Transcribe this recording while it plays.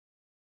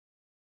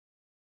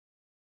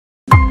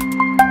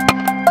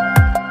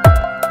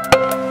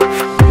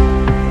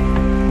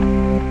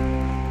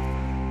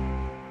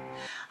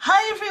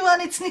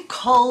it's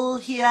Nicole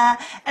here,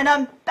 and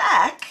I'm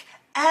back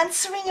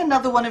answering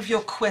another one of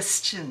your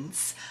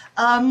questions.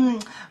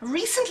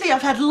 Recently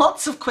I've had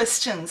lots of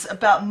questions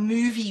about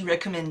movie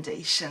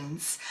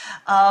recommendations,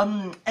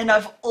 and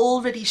I've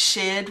already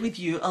shared with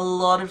you a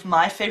lot of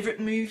my favorite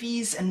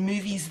movies and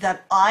movies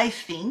that I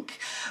think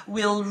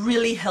will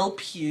really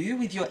help you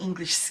with your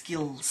English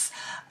skills.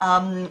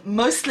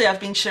 Mostly I've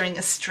been sharing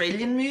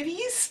Australian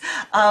movies,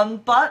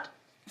 but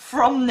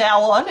from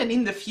now on and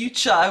in the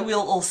future, I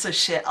will also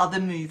share other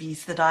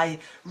movies that I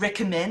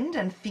recommend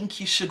and think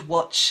you should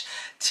watch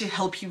to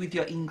help you with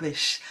your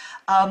English.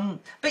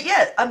 But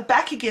yeah, I'm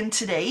back again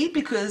today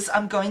because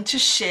I'm going to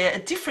share a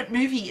different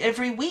movie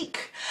every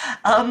week.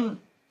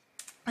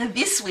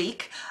 This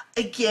week,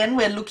 again,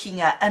 we're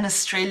looking at an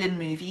Australian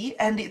movie,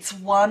 and it's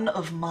one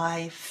of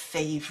my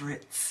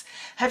favorites.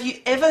 Have you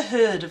ever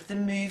heard of the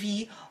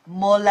movie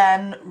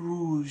Moulin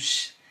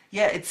Rouge?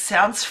 Yeah, it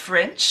sounds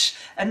French,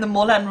 and the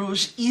Moulin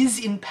Rouge is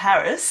in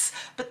Paris,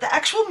 but the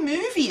actual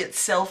movie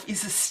itself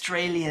is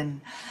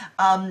Australian.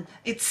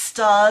 It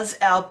stars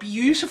our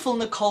beautiful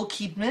Nicole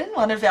Kidman,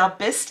 one of our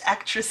best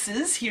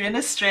actresses here in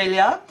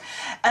Australia,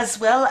 as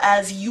well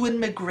as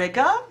Ewan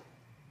McGregor,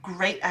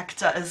 great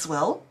actor as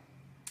well.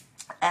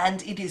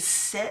 And it is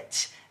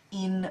set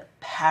in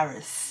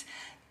Paris,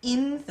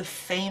 in the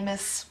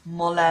famous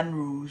Moulin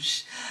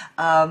Rouge.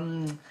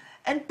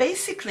 And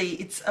basically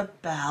it's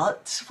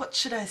about, what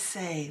should I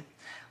say?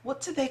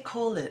 What do they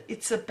call it?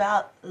 It's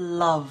about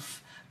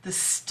love, the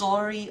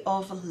story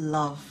of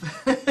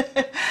love.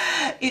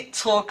 It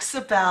talks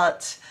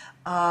about,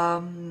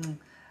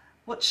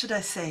 what should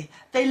I say?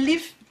 They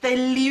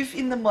live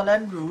in the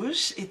Moulin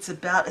Rouge. It's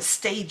about a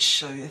stage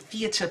show, a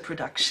theatre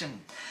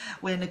production,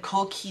 where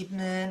Nicole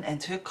Kidman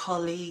and her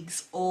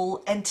colleagues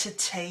all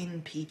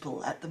entertain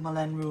people at the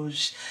Moulin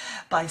Rouge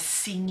by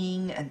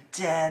singing and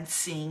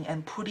dancing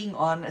and putting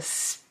on a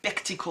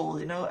spectacle,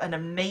 you know, an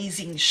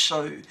amazing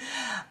show.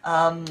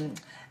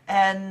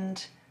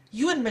 And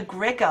Ewan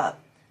McGregor,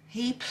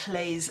 he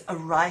plays a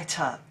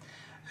writer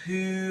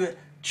who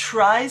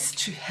tries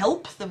to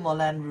help the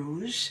Moulin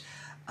Rouge,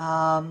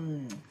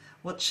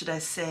 what should I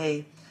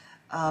say,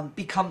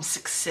 become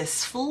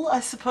successful,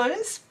 I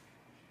suppose,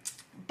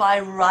 by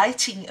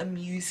writing a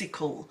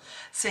musical.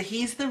 So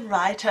he's the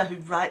writer who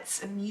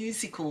writes a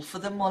musical for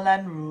the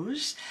Moulin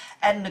Rouge,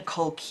 and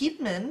Nicole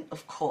Kidman,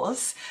 of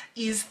course,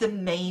 is the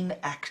main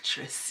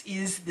actress,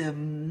 is the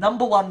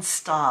 #1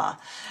 star.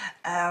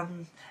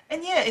 And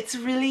yeah, it's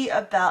really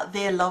about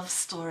their love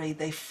story.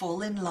 They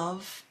fall in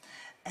love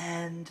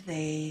and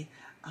they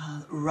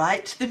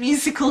write the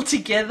musical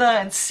together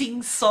and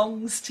sing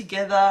songs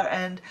together,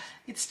 and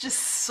it's just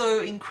so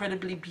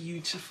incredibly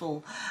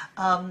beautiful.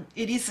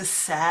 It is a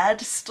sad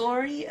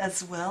story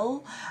as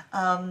well,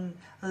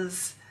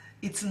 as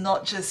it's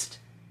not just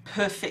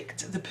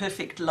the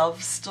perfect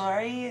love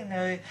story. You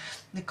know,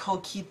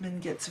 Nicole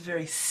Kidman gets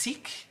very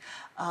sick.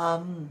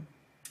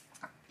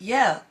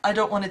 Yeah, I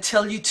don't want to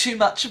tell you too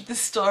much of the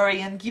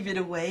story and give it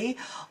away.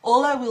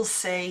 All I will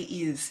say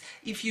is,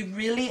 if you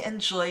really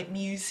enjoy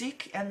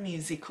music and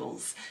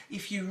musicals,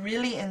 if you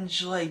really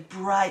enjoy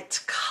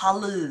bright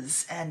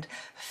colors and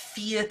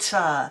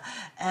theatre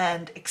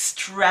and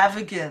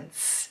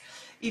extravagance,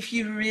 if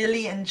you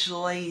really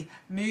enjoy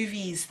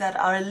movies that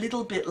are a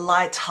little bit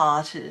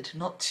light-hearted,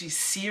 not too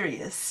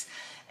serious,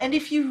 and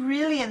if you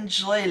really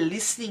enjoy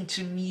listening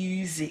to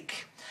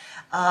music,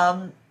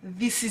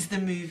 this is the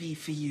movie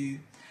for you.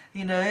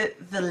 You know,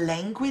 the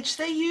language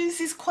they use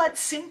is quite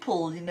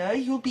simple, you know,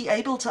 you'll be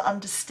able to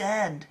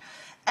understand.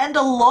 And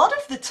a lot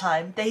of the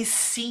time they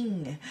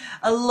sing.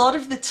 A lot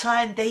of the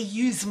time they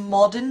use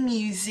modern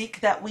music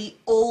that we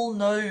all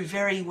know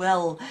very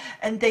well.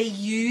 And they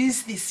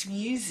use this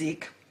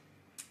music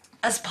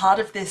as part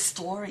of their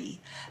story.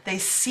 They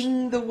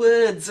sing the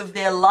words of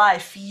their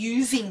life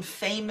using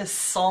famous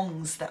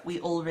songs that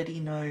we already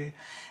know.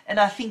 And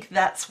I think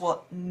that's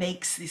what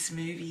makes this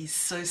movie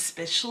so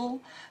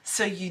special,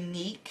 so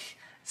unique,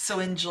 so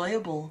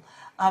enjoyable.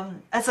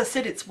 As I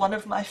said, it's one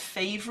of my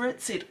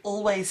favorites. It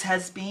always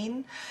has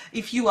been.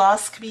 If you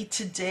ask me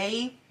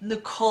today,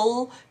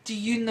 Nicole, do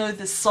you know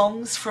the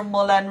songs from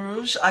Moulin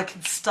Rouge? I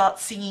can start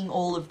singing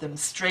all of them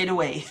straight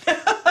away.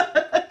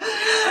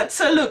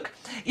 So look,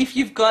 if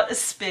you've got a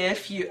spare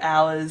few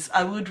hours,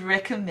 I would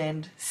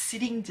recommend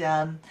sitting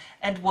down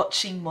and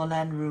watching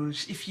Moulin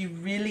Rouge. If you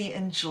really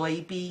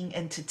enjoy being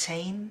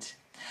entertained,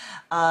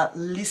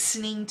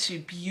 listening to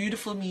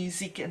beautiful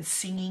music and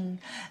singing,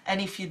 and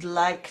if you'd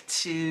like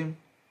to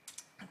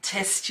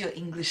test your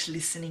English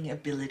listening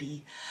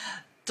ability.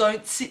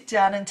 Don't sit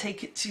down and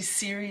take it too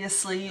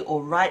seriously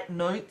or write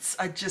notes.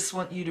 I just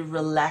want you to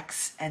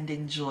relax and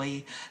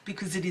enjoy,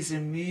 because it is a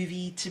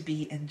movie to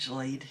be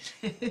enjoyed.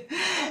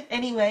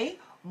 Anyway,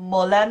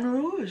 Moulin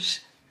Rouge.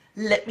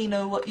 Let me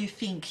know what you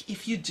think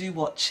if you do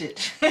watch it.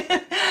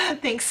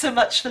 Thanks so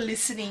much for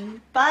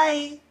listening.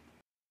 Bye.